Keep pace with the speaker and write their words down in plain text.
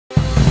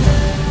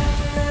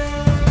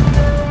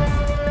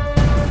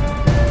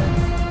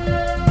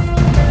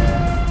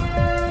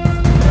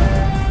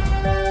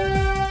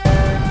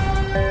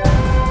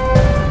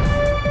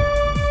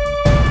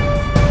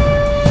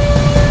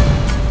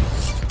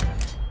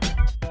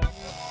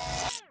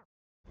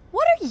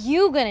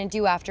you gonna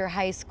do after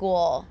high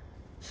school?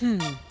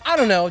 I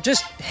don't know,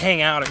 just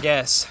hang out, I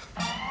guess.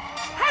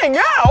 Hang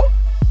out?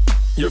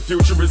 Your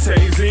future is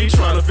hazy,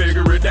 trying to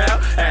figure it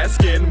out.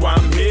 Asking why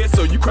I'm here,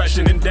 so you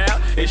question in doubt.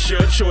 It's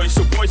your choice,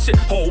 so voice it.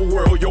 Whole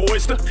world your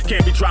oyster.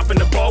 Can't be dropping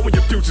the ball when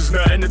your future's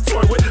nothing to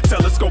toy with.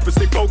 Telescope and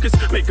stay focused.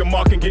 Make a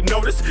mark and get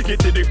noticed. Get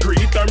the degree,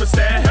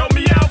 thermostat, help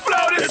me out,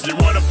 floaters. If you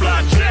wanna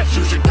fly jets,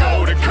 you should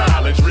go to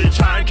college. Reach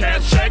high and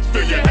cash checks,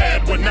 fill your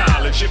head with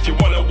knowledge. If you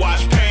wanna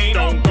watch paint,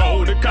 don't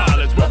go to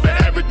college. But for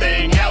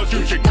everything else,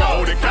 you should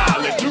go to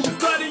college. You can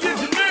study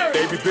engineering.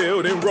 They be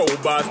building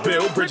robots,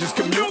 build bridges,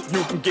 commute.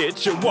 You can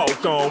get your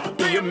walk on,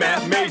 be a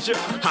math major,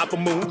 hop a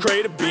moon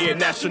crater, be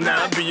an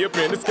astronaut, be up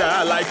in the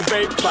sky like a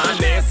baby.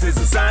 Finances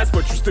and science,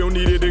 but you still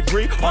need a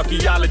degree.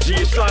 Archaeology,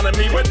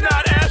 astronomy, but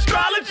not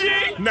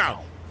astrology. No.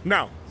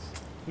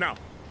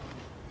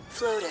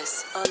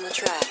 Flotus on the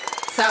track.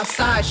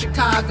 Southside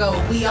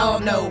Chicago, we all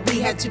know we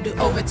had to do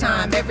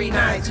overtime every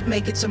night to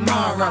make it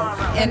tomorrow.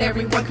 And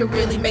everyone could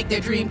really make their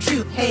dream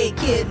true. Hey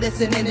kid,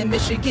 listening in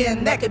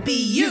Michigan, that could be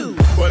you.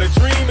 But a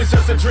dream is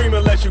just a dream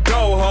unless you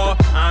go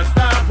hard.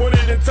 Einstein put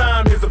it in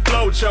time, here's a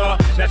flow chart.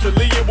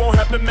 Naturally it won't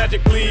happen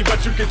magically,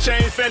 but you can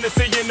change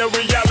fantasy into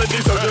reality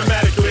so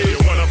dramatically.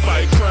 If you wanna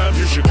fight crime,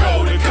 you should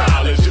go to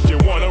college. If you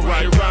wanna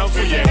write rhymes,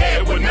 fill your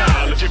head with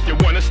knowledge. If you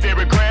wanna stare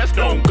at grass,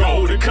 don't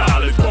go to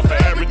college. But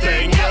for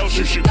everything else,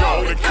 you should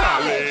go to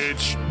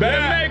college.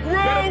 Better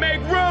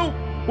make room.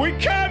 We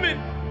coming.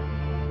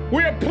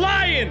 We're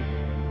applying.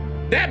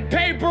 That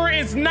paper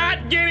is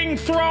not getting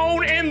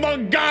thrown in the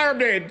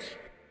garbage.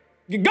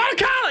 You go to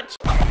college.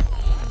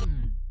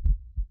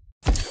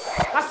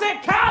 I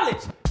said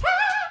college.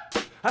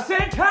 I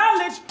said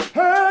college.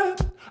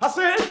 I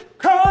said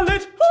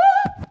college.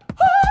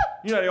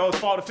 You know they always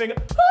fall the finger.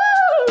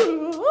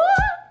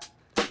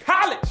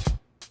 College.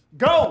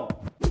 Go.